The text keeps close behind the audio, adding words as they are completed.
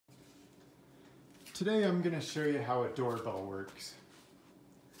Today I'm going to show you how a doorbell works.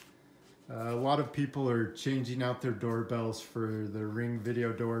 A lot of people are changing out their doorbells for the Ring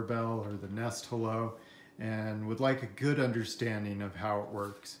Video Doorbell or the Nest Hello and would like a good understanding of how it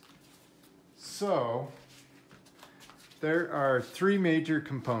works. So there are three major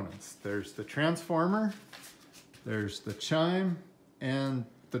components. There's the transformer, there's the chime, and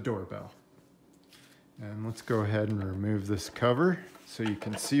the doorbell. And let's go ahead and remove this cover so you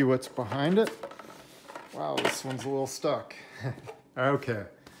can see what's behind it. Wow, this one's a little stuck. Okay.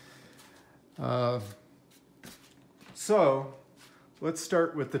 So let's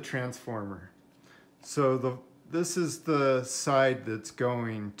start with the transformer. So this is the side that's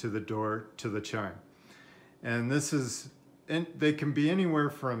going to the door, to the chime. And they can be anywhere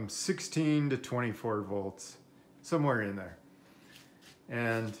from 16 to 24 volts, somewhere in there.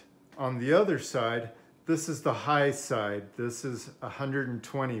 And on the other side, this is the high side. This is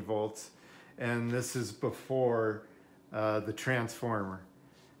 120 volts, and this is before the transformer.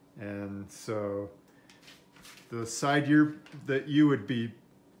 And so the side that you would be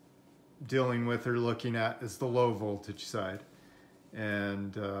dealing with or looking at is the low voltage side.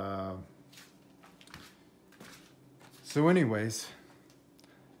 And so anyways,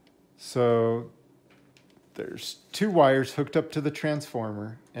 so there's two wires hooked up to the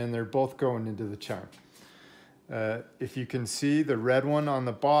transformer, and they're both going into the chime. If you can see, the red one on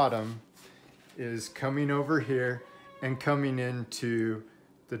the bottom is coming over here and coming into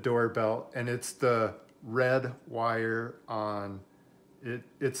the doorbell, and it's the red wire on it.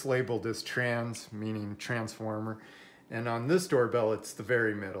 It's labeled as trans, meaning transformer, and on this doorbell it's the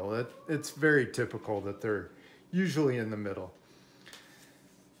very middle. It's very typical that they're usually in the middle.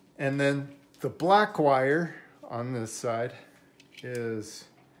 And then the black wire on this side is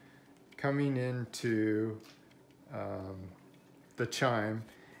coming into the chime,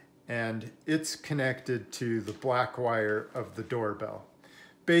 and it's connected to the black wire of the doorbell.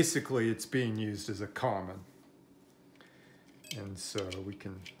 Basically, it's being used as a common. And so we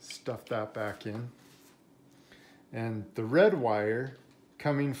can stuff that back in. And the red wire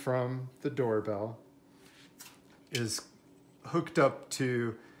coming from the doorbell is hooked up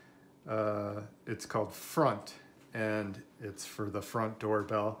to, it's called front, and it's for the front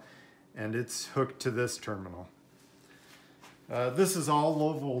doorbell, and it's hooked to this terminal. This is all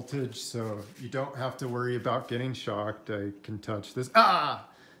low voltage, so you don't have to worry about getting shocked. I can touch this.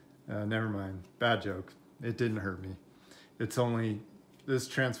 Never mind. Bad joke. It didn't hurt me. It's only, this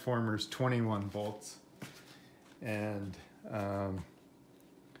transformer is 21 volts. And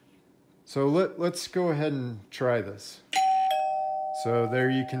so let's go ahead and try this. So there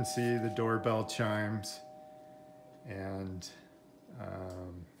you can see the doorbell chimes, and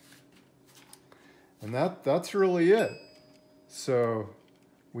that's really it. So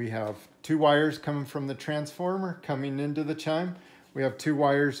we have two wires coming from the transformer coming into the chime. We have two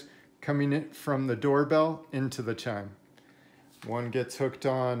wires coming in from the doorbell into the chime. One gets hooked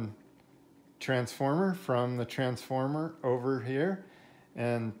on transformer from the transformer over here,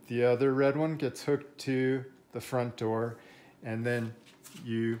 and the other red one gets hooked to the front door, and then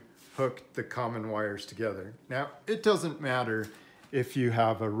you hook the common wires together. Now, it doesn't matter if you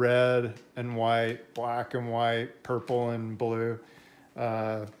have a red and white, black and white, purple and blue,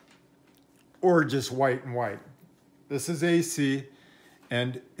 or just white and white. This is AC,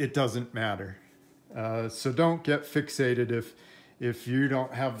 and it doesn't matter. So don't get fixated if you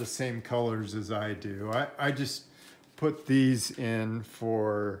don't have the same colors as I do. I just put these in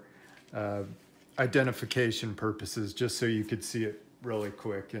for identification purposes, just so you could see it really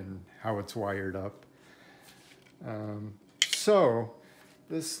quick and how it's wired up. So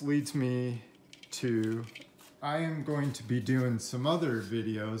this leads me to, I am going to be doing some other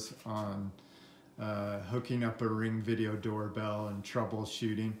videos on hooking up a Ring Video Doorbell and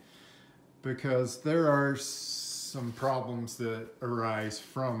troubleshooting, because there are some problems that arise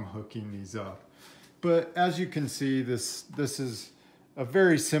from hooking these up. But as you can see, this is a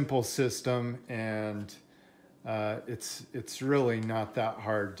very simple system, and it's really not that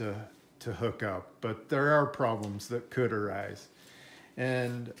hard to hook up, but there are problems that could arise.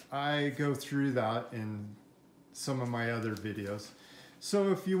 And I go through that in some of my other videos.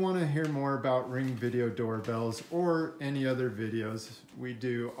 So if you want to hear more about Ring Video Doorbells or any other videos, we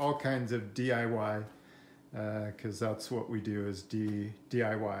do all kinds of DIY, because that's what we do, is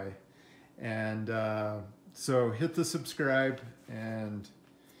DIY. And so hit the subscribe, and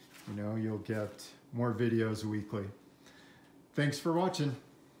you'll get more videos weekly. Thanks for watching.